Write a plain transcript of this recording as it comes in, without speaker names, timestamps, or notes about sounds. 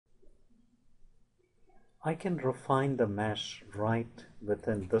I can refine the mesh right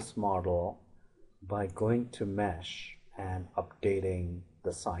within this model by going to mesh and updating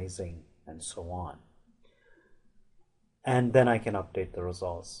the sizing and so on. And then I can update the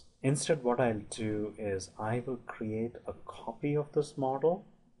results. Instead, what I'll do is I will create a copy of this model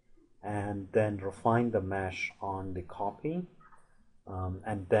and then refine the mesh on the copy,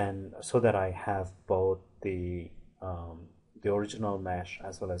 and then so that I have both the original mesh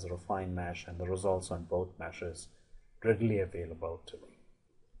as well as the refined mesh and the results on both meshes readily available to me.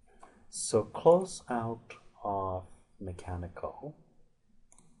 So close out of mechanical,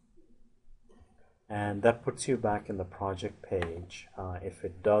 and that puts you back in the project page. If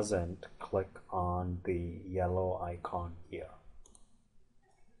it doesn't, click on the yellow icon here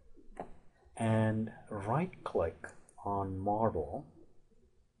and right click on model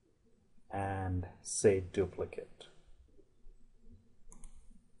and say duplicate.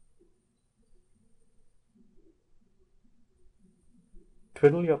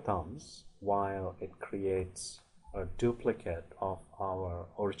 Twiddle your thumbs while it creates a duplicate of our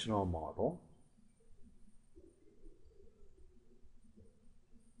original model.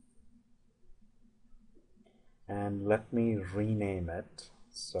 And let me rename it.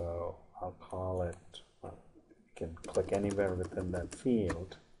 So I'll call it, well, you can click anywhere within that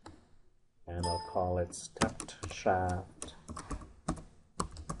field, and I'll call it stepped shaft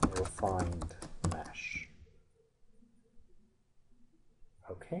refined mesh.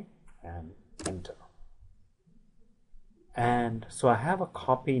 Okay, and enter. And so I have a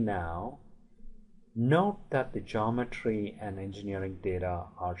copy now. Note that the geometry and engineering data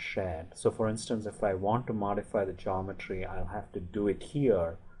are shared. So for instance, if I want to modify the geometry, I'll have to do it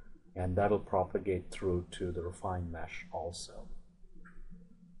here, and that'll propagate through to the refined mesh also.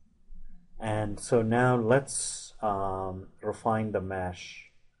 And so now let's refine the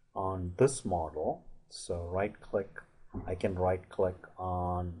mesh on this model. So right click, I can right click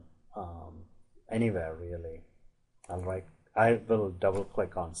on anywhere really. I will double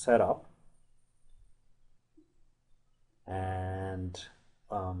click on setup. And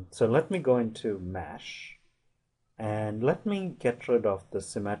so let me go into mesh and let me get rid of the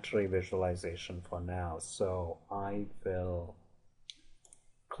symmetry visualization for now. So I will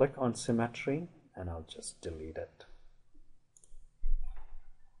click on symmetry and I'll just delete it.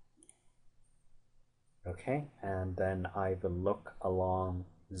 Okay, and then I will look along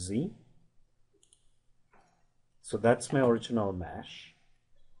Z. So that's my original mesh.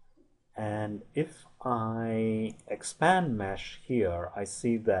 And if I expand mesh here, I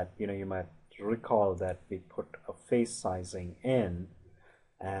see that, you might recall that we put a face sizing in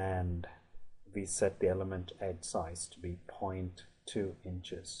and we set the element edge size to be 0.2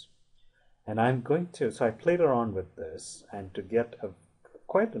 inches. And I'm going to, so I played around with this, and to get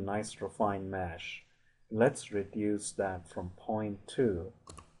quite a nice refined mesh, let's reduce that from 0.2 to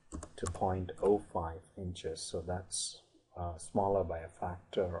 0.05 inches. So that's smaller by a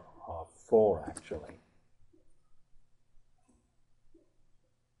factor of 4 actually.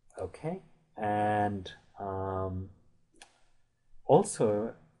 Okay, and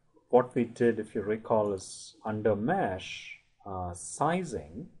also what we did, if you recall, is under mesh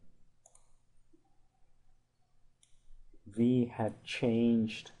sizing, we had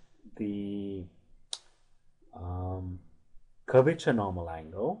changed the curvature normal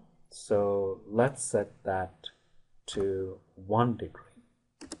angle. So let's set that to 1 degree.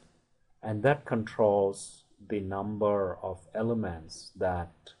 And that controls the number of elements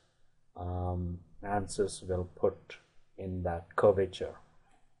that ANSYS will put in that curvature.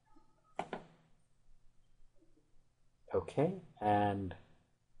 Okay, and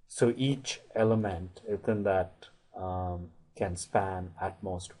so each element within that can span at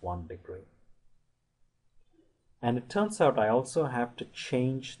most 1 degree. And it turns out I also have to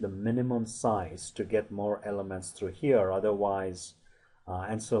change the minimum size to get more elements through here. Otherwise,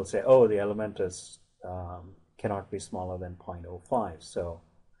 ANSYS will say, oh, the element is cannot be smaller than 0.05. So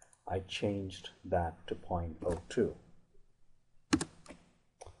I changed that to 0.02.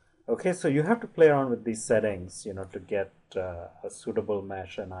 Okay, so you have to play around with these settings, to get a suitable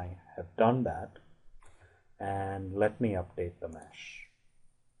mesh, and I have done that. And let me update the mesh.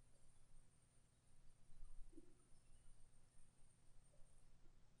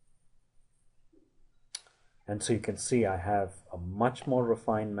 And so you can see I have a much more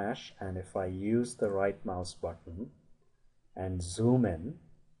refined mesh, and if I use the right mouse button and zoom in,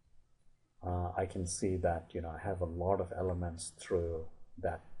 I can see that I have a lot of elements through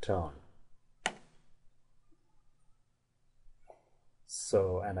that turn.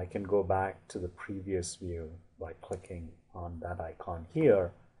 So, and I can go back to the previous view by clicking on that icon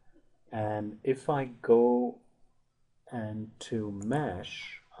here, And if I go and to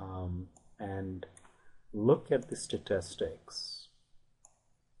mesh and look at the statistics,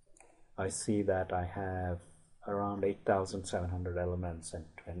 I see that I have around 8,700 elements and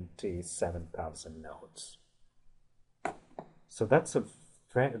 27,000 nodes. So that's a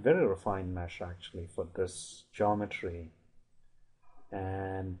very refined mesh actually for this geometry.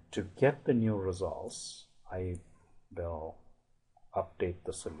 And to get the new results, I will update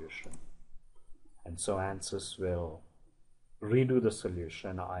the solution. And so ANSYS will redo the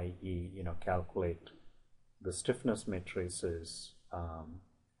solution, i.e., calculate the stiffness matrices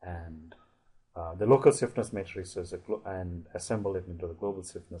and the local stiffness matrices and assemble it into the global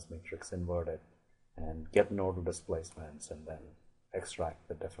stiffness matrix, invert it, and get nodal displacements, and then extract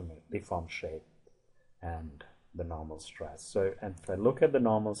the deformed shape and the normal stress. So, and if I look at the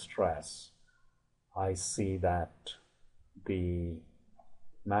normal stress, I see that the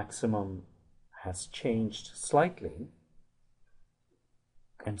maximum has changed slightly,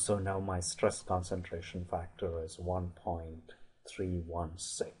 and so now my stress concentration factor is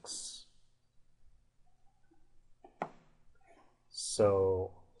 1.316.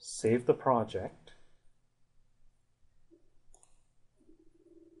 So save the project,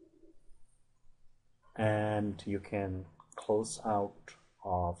 and you can close out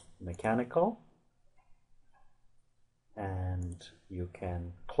of mechanical, and you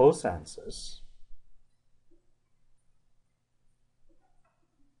can close ANSYS.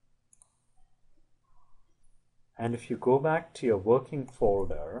 And if you go back to your working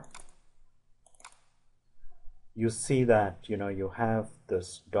folder, you see that you have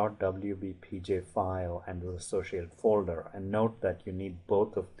this .wbpj file and the associated folder, and note that you need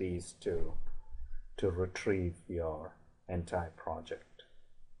both of these to retrieve your entire project.